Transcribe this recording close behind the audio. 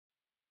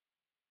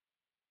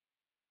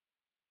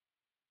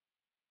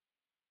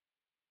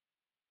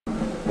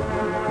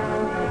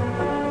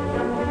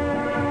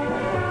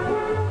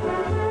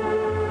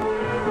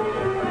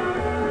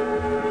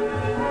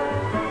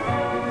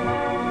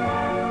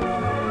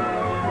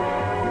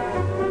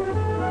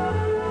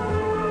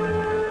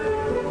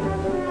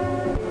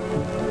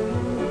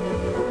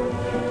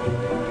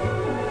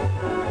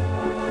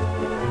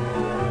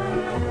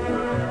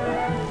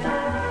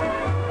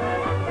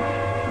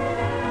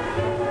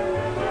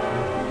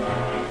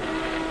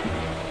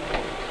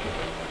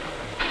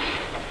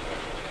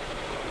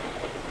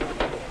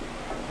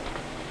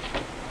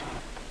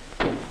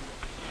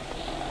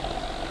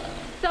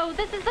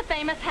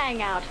famous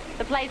hangout,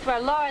 the place where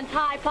Lawrence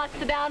High plots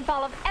the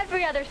downfall of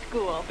every other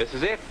school. This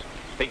is it.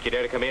 Think you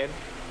dare to come in?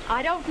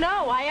 I don't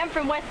know. I am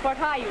from Westport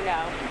High, you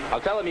know. I'll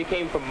tell him you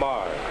came from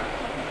Mars.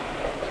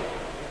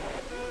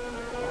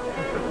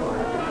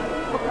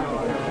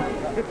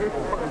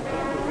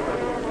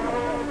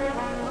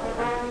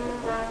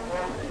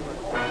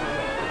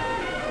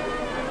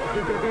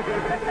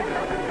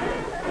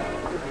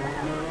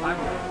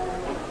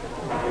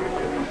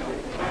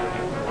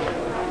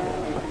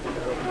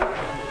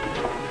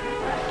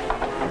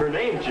 Her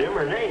name, Jim,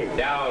 her name.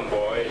 Down,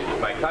 boys.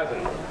 She's my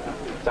cousin.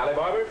 Sally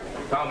Barber,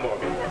 Tom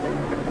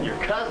Morgan. Your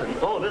cousin?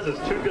 Oh, this is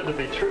too good to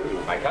be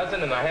true. My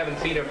cousin, and I haven't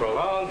seen her for a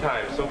long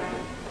time, so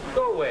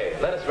go away.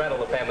 Let us rattle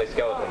the family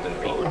skeletons in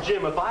peace. Oh,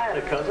 Jim, if I had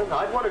a cousin,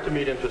 I'd want her to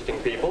meet interesting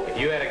people. If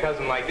you had a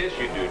cousin like this,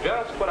 you'd do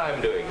just what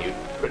I'm doing. You'd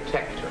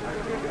protect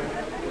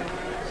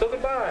her. So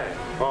goodbye.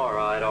 All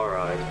right, all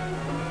right.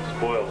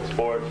 Spoiled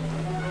sport.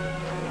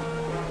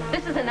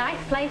 This is a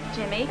nice place,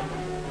 Jimmy.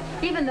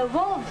 Even the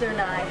wolves are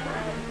nice.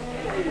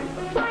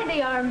 Why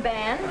the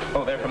armband?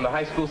 Oh, they're from the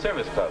high school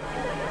service club.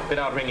 Been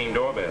out ringing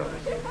doorbells.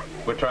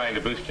 We're trying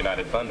to boost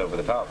United Fund over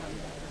the top.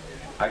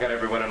 I got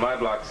everyone in my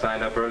block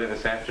signed up early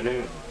this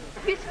afternoon.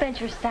 You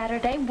spent your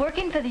Saturday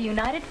working for the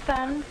United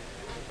Fund.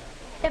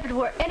 If it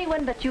were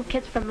anyone but you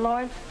kids from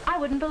Lawrence, I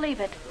wouldn't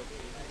believe it.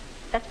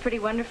 That's pretty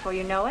wonderful,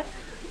 you know it?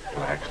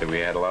 Well, actually, we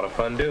had a lot of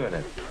fun doing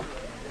it.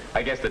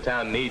 I guess the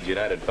town needs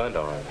United Fund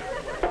all right.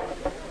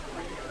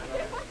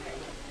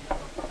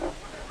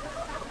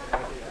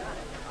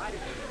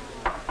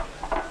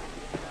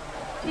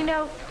 You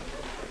know,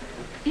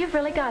 you've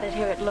really got it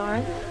here at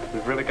Lawrence.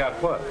 We've really got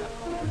what?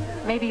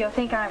 Maybe you'll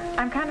think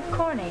I'm kind of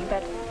corny,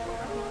 but,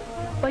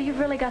 well, you've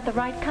really got the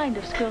right kind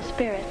of school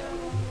spirit.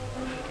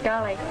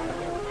 Golly,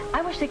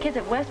 I wish the kids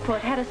at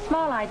Westport had a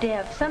small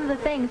idea of some of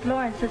the things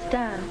Lawrence has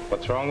done.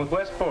 What's wrong with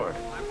Westport?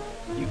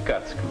 You've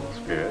got school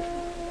spirit.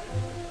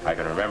 I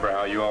can remember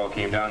how you all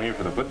came down here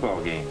for the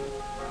football game.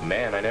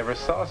 Man, I never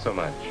saw so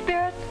much.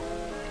 Spirit?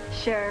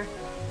 Sure.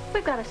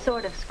 We've got a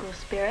sort of school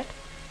spirit.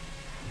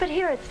 But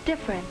here it's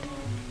different.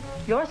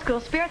 Your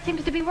school spirit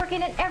seems to be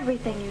working in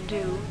everything you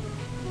do.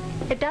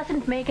 It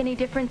doesn't make any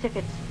difference if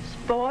it's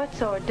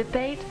sports or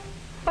debate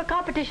or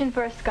competition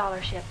for a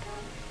scholarship.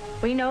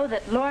 We know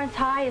that Lawrence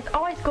High is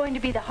always going to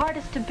be the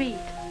hardest to beat.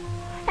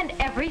 And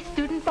every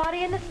student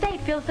body in the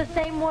state feels the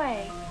same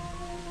way.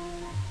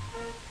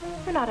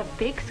 You're not a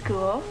big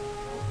school.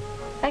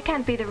 That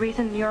can't be the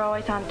reason you're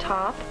always on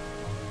top.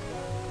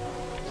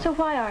 So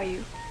why are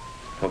you?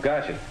 Well,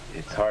 gosh,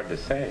 it's hard to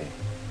say.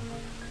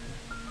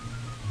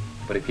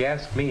 But if you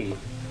ask me,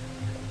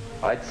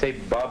 I'd say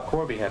Bob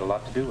Corby had a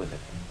lot to do with it.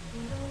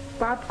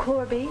 Bob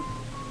Corby?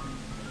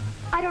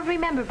 I don't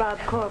remember Bob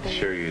Corby.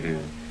 Sure you do.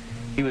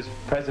 He was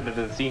president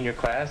of the senior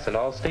class and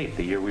all-state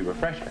the year we were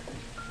freshmen.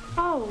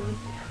 Oh,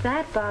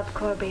 that Bob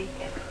Corby.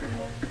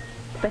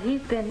 But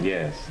he's been...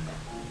 Yes.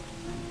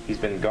 He's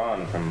been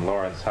gone from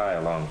Lawrence High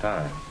a long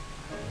time.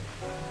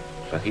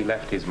 But he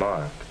left his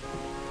mark.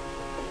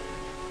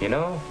 You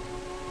know,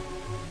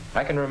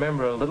 I can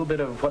remember a little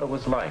bit of what it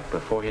was like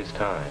before his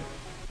time.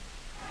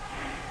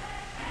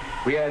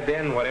 We had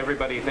then what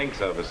everybody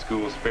thinks of as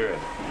school spirit.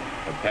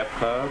 A pep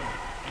club,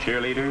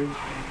 cheerleaders,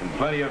 and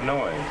plenty of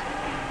noise.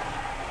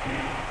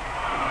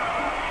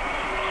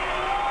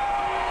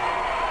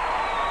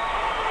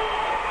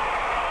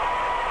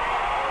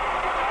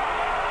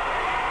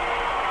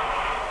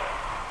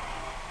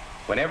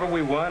 Whenever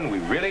we won, we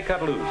really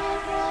cut loose.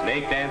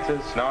 Snake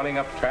dances, snarling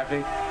up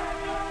traffic,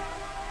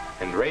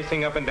 and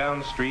racing up and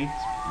down streets,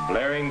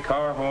 blaring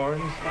car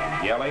horns,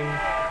 and yelling.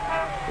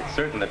 It's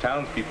certain the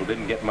townspeople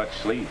didn't get much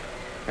sleep,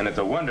 and it's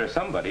a wonder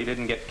somebody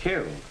didn't get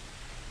killed.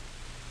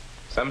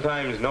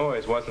 Sometimes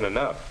noise wasn't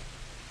enough.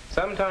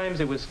 Sometimes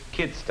it was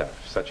kid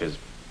stuff, such as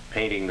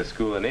painting the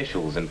school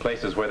initials in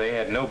places where they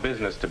had no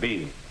business to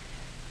be.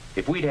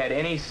 If we'd had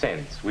any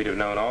sense, we'd have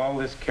known all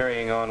this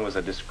carrying on was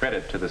a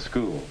discredit to the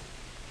school.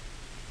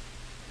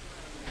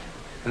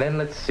 And then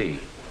let's see.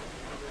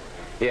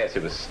 Yes,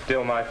 it was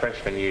still my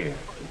freshman year.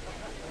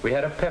 We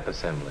had a pep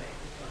assembly.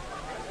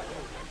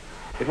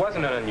 It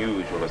wasn't an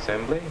unusual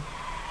assembly.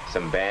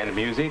 Some band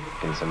music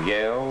and some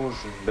yells,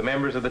 the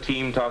members of the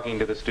team talking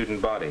to the student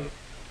body.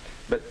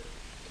 But,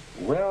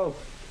 well,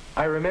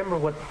 I remember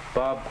what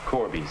Bob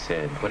Corby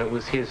said when it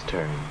was his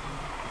turn.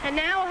 And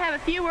now we'll have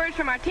a few words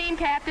from our team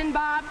captain,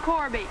 Bob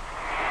Corby.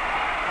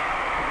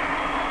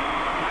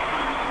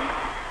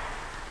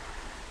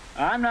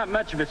 I'm not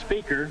much of a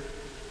speaker,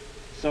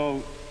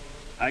 so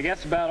I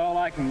guess about all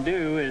I can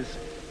do is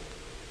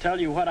tell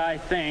you what I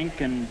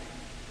think and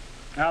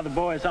how the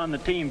boys on the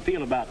team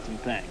feel about some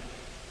things.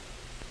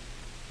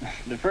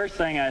 The first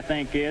thing I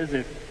think is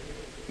if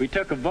we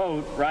took a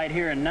vote right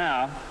here and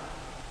now,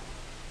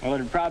 well,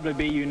 it'd probably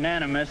be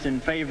unanimous in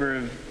favor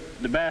of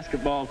the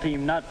basketball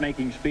team not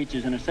making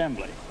speeches in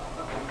assembly.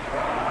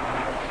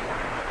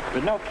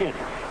 But no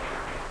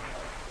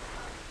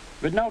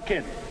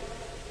kidding.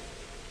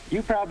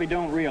 You probably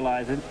don't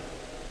realize it,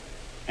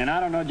 and I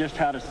don't know just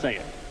how to say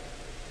it.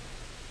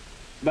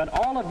 But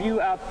all of you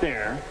out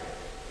there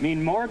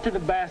mean more to the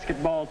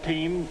basketball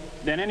team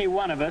than any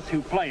one of us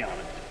who play on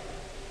it.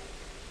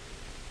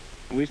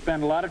 We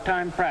spend a lot of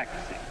time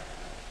practicing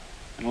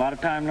and a lot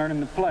of time learning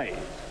the plays.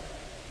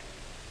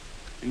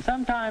 And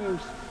sometimes,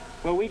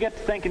 well, we get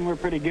to thinking we're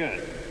pretty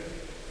good.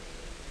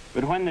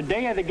 But when the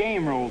day of the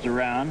game rolls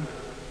around,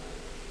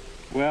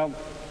 well,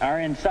 our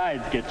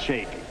insides get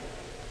shaky.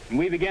 And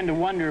we begin to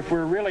wonder if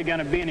we're really going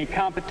to be any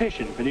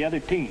competition for the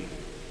other team.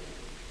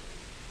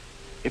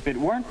 If it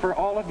weren't for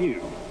all of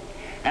you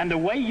and the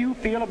way you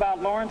feel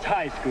about Lawrence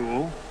High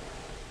School,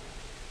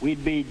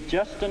 we'd be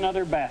just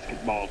another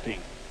basketball team.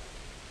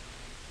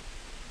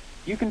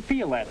 You can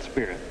feel that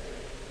spirit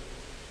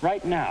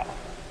right now,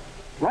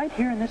 right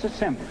here in this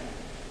assembly.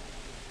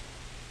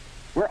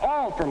 We're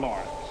all for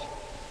Lawrence.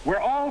 We're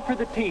all for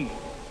the team.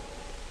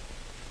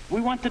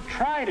 We want to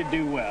try to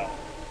do well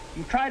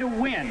and try to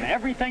win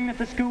everything that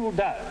the school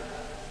does.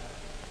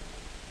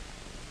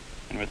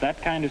 And with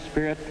that kind of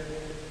spirit,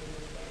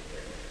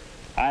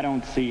 I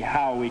don't see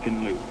how we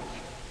can lose.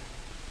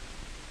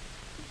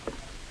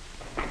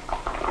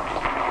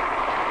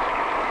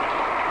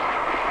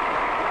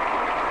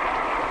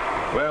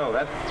 Well,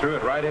 that threw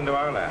it right into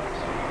our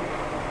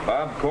laps.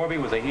 Bob Corby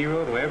was a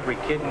hero to every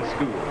kid in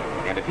school.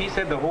 And if he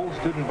said the whole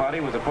student body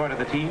was a part of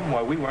the team,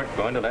 well, we weren't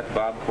going to let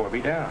Bob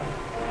Corby down.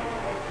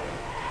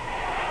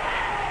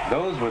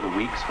 Those were the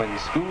weeks when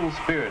school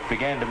spirit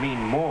began to mean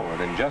more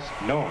than just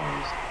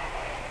noise.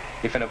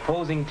 If an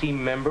opposing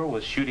team member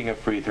was shooting a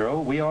free throw,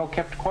 we all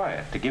kept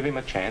quiet to give him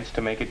a chance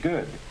to make it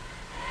good.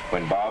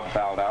 When Bob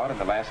fouled out in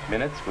the last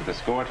minutes with the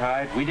score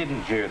tied, we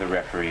didn't jeer the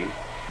referee.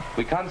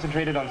 We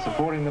concentrated on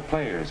supporting the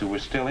players who were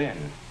still in.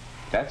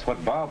 That's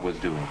what Bob was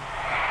doing.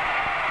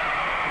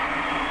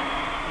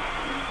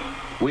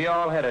 We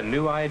all had a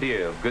new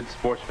idea of good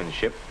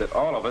sportsmanship that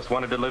all of us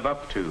wanted to live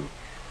up to,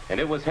 and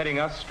it was heading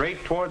us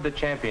straight toward the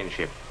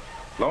championship.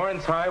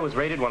 Lawrence High was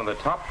rated one of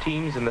the top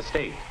teams in the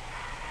state.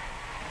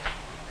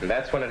 And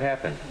that's when it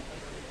happened.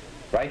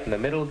 Right in the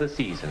middle of the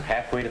season,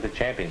 halfway to the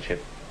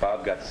championship,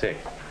 Bob got sick.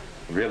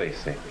 Really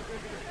sick.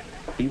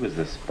 He was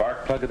the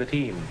spark plug of the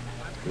team.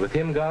 With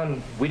him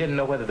gone, we didn't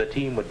know whether the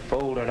team would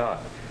fold or not.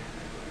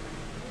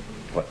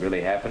 What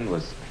really happened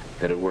was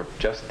that it worked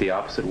just the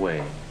opposite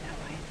way.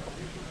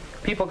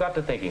 People got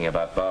to thinking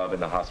about Bob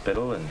in the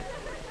hospital, and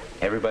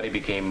everybody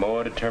became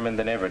more determined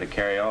than ever to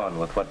carry on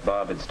with what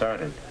Bob had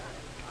started.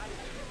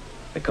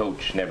 The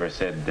coach never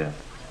said,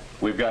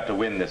 "We've got to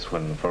win this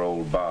one for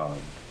old Bob."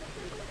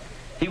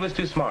 He was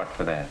too smart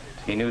for that.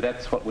 He knew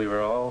that's what we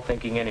were all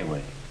thinking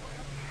anyway.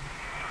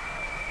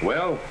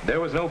 Well, there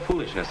was no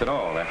foolishness at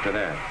all after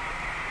that.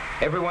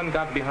 Everyone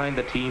got behind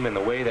the team in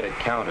the way that it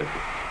counted,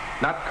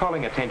 not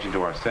calling attention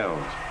to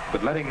ourselves,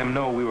 but letting them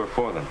know we were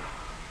for them.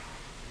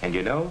 And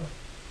you know,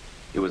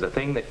 it was a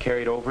thing that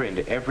carried over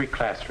into every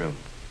classroom.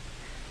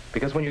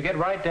 Because when you get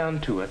right down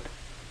to it,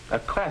 a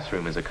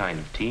classroom is a kind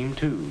of team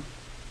too.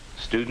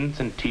 Students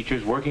and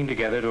teachers working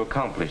together to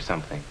accomplish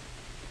something.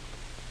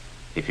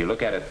 If you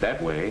look at it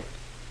that way,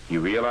 you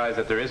realize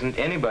that there isn't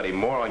anybody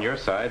more on your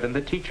side than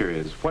the teacher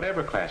is,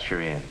 whatever class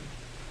you're in.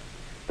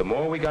 The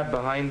more we got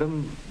behind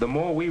them, the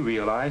more we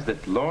realized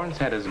that Lawrence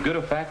had as good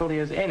a faculty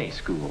as any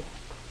school.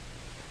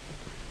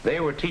 They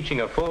were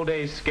teaching a full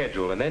day's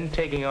schedule and then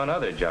taking on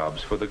other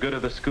jobs for the good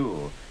of the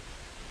school.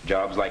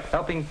 Jobs like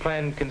helping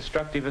plan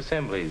constructive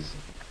assemblies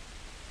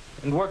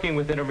and working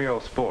with intramural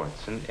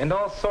sports and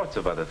all sorts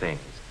of other things.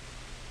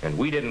 And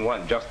we didn't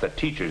want just the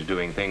teachers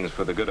doing things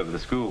for the good of the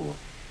school.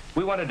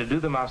 We wanted to do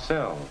them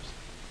ourselves.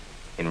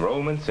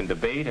 Enrollments in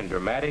debate and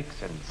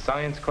dramatics and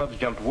science clubs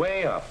jumped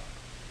way up.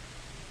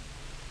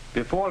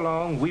 Before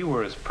long, we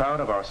were as proud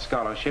of our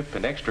scholarship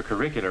and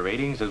extracurricular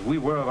ratings as we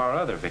were of our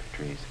other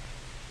victories.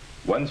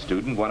 One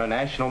student won a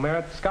National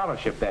Merit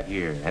Scholarship that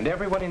year, and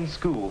everyone in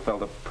school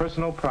felt a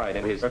personal pride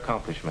in his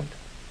accomplishment.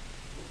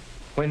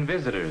 When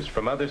visitors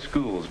from other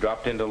schools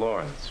dropped into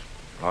Lawrence,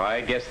 well,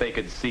 I guess they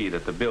could see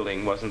that the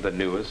building wasn't the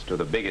newest or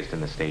the biggest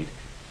in the state,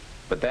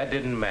 but that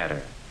didn't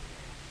matter.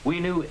 We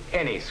knew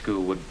any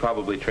school would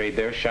probably trade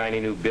their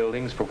shiny new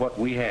buildings for what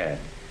we had,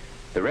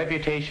 the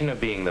reputation of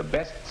being the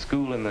best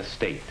school in the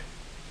state.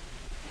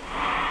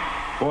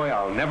 Boy,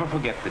 I'll never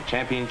forget the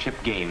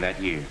championship game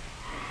that year.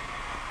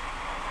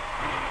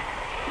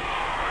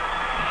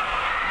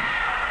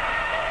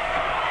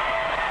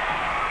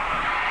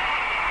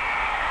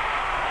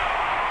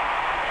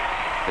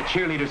 The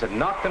cheerleaders had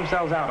knocked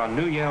themselves out on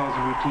new yells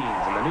and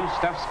routines, and the new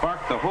stuff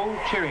sparked the whole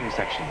cheering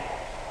section.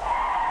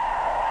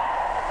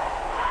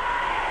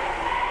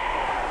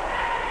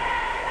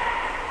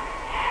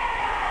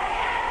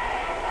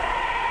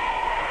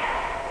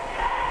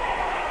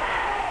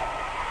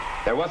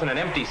 There wasn't an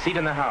empty seat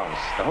in the house.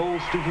 The whole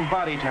student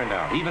body turned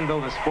out, even though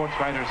the sports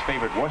writers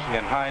favored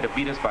Washington High to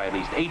beat us by at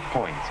least 8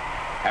 points.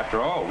 After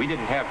all, we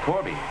didn't have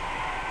Corby.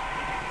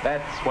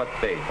 That's what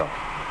they thought.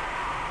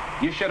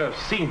 You should have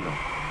seen them.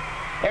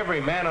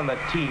 Every man on the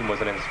team was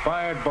an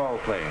inspired ball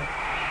player.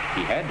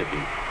 He had to be.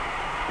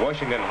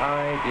 Washington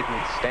High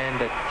didn't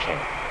stand a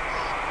chance.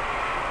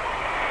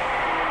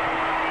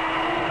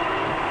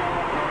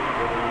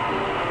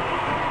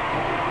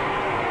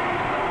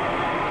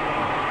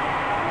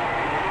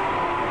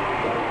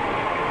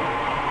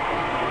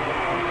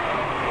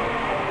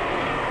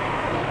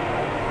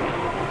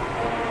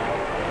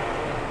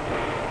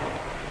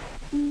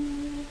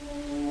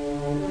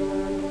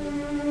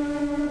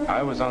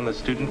 I was on the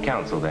student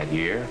council that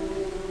year,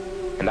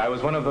 and I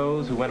was one of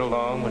those who went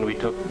along when we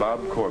took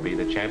Bob Corby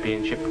the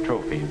championship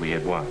trophy we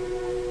had won.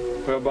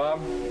 Well, Bob,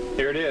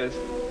 here it is.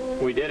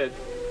 We did it.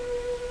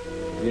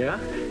 Yeah?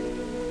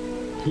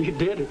 You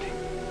did it.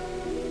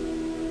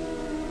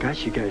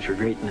 Gosh, you guys were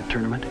great in the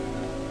tournament.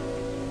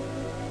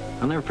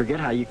 I'll never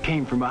forget how you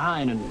came from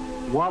behind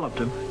and walloped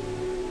him.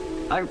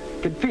 I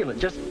could feel it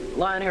just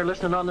lying here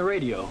listening on the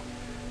radio.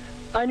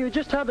 I knew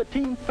just how the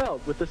team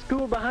felt with the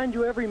school behind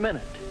you every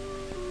minute.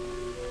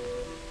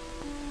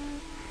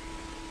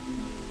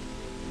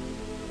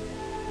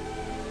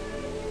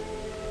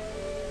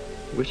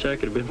 Wish I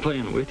could have been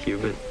playing with you,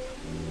 but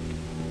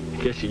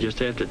I guess you just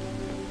have to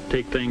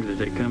take things as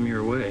they come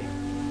your way.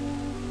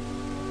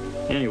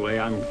 Anyway,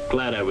 I'm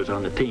glad I was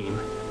on the team.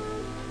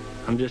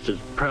 I'm just as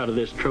proud of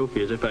this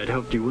trophy as if I'd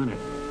helped you win it.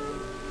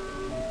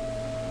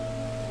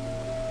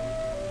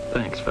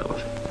 Thanks,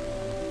 fellas.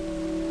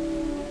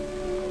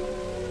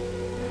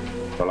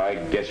 Well, I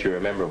guess you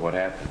remember what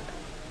happened.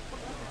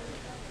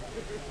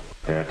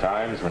 There are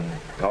times when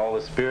all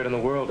the spirit in the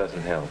world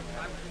doesn't help.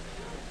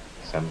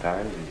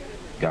 Sometimes you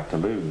got to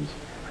lose.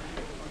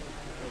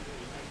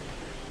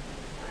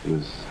 It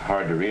was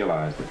hard to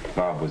realize that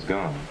Bob was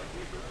gone.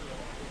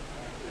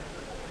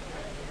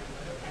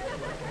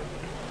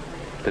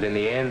 But in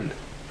the end,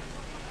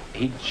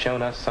 he'd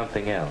shown us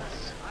something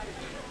else.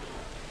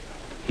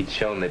 He'd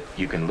shown that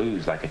you can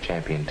lose like a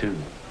champion, too.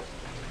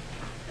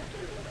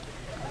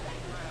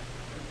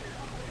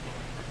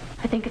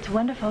 I think it's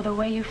wonderful the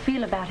way you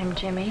feel about him,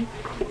 Jimmy.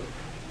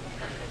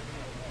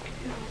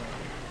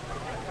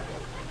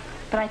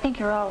 But I think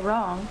you're all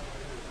wrong.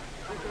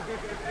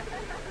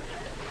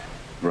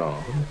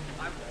 Wrong?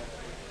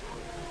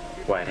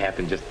 Why, it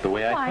happened just the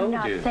way I told you.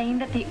 I'm not saying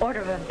that the order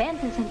of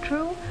events isn't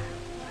true.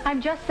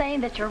 I'm just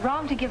saying that you're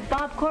wrong to give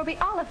Bob Corby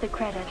all of the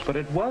credit. But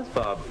it was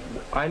Bob.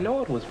 I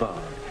know it was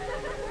Bob.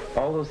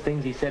 All those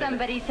things he said...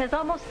 Somebody says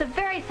almost the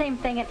very same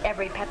thing at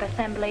every pep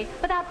assembly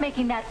without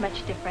making that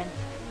much difference.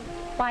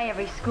 Why,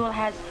 every school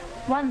has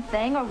one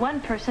thing or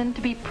one person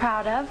to be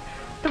proud of,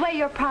 the way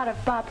you're proud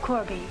of Bob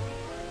Corby.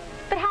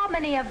 But how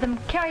many of them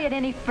carry it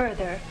any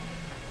further?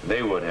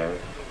 They would have,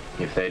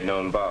 if they'd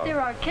known Bob. There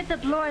are kids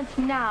at Lawrence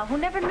now who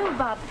never knew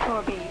Bob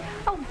Corby.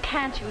 Oh,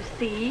 can't you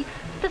see?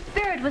 The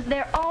spirit was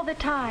there all the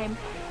time.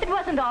 It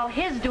wasn't all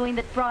his doing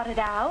that brought it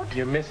out.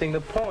 You're missing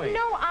the point.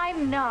 No,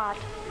 I'm not.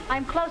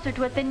 I'm closer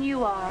to it than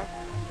you are.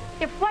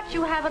 If what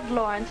you have at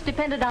Lawrence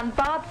depended on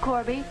Bob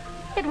Corby,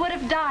 it would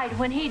have died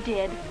when he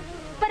did.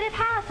 But it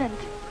hasn't.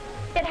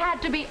 It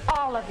had to be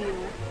all of you.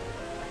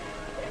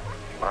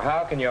 Well,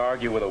 how can you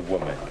argue with a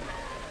woman?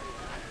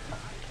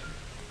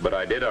 But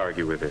I did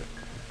argue with her.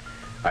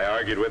 I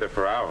argued with her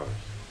for hours.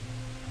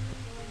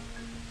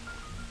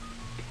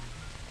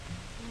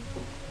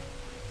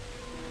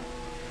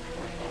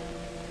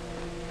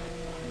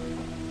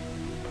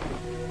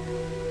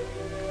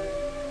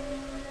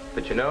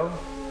 But you know,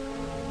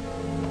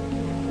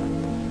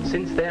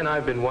 since then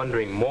I've been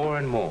wondering more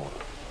and more.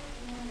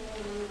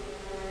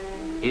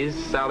 Is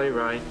Sally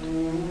right?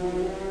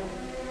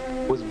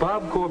 Was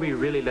Bob Corby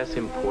really less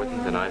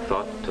important than I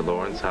thought to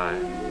Lawrence High?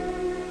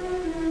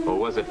 Or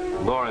was it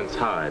Lawrence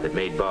High that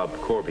made Bob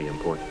Corby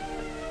important?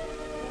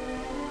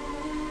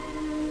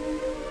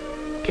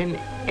 Can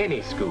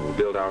any school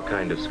build our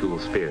kind of school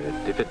spirit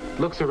if it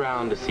looks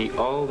around to see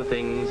all the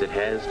things it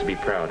has to be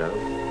proud of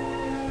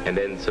and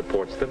then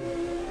supports them,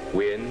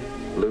 win,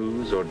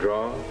 lose, or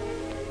draw?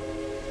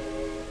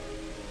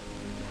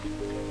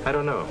 I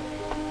don't know.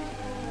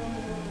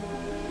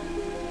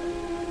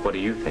 What do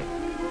you think?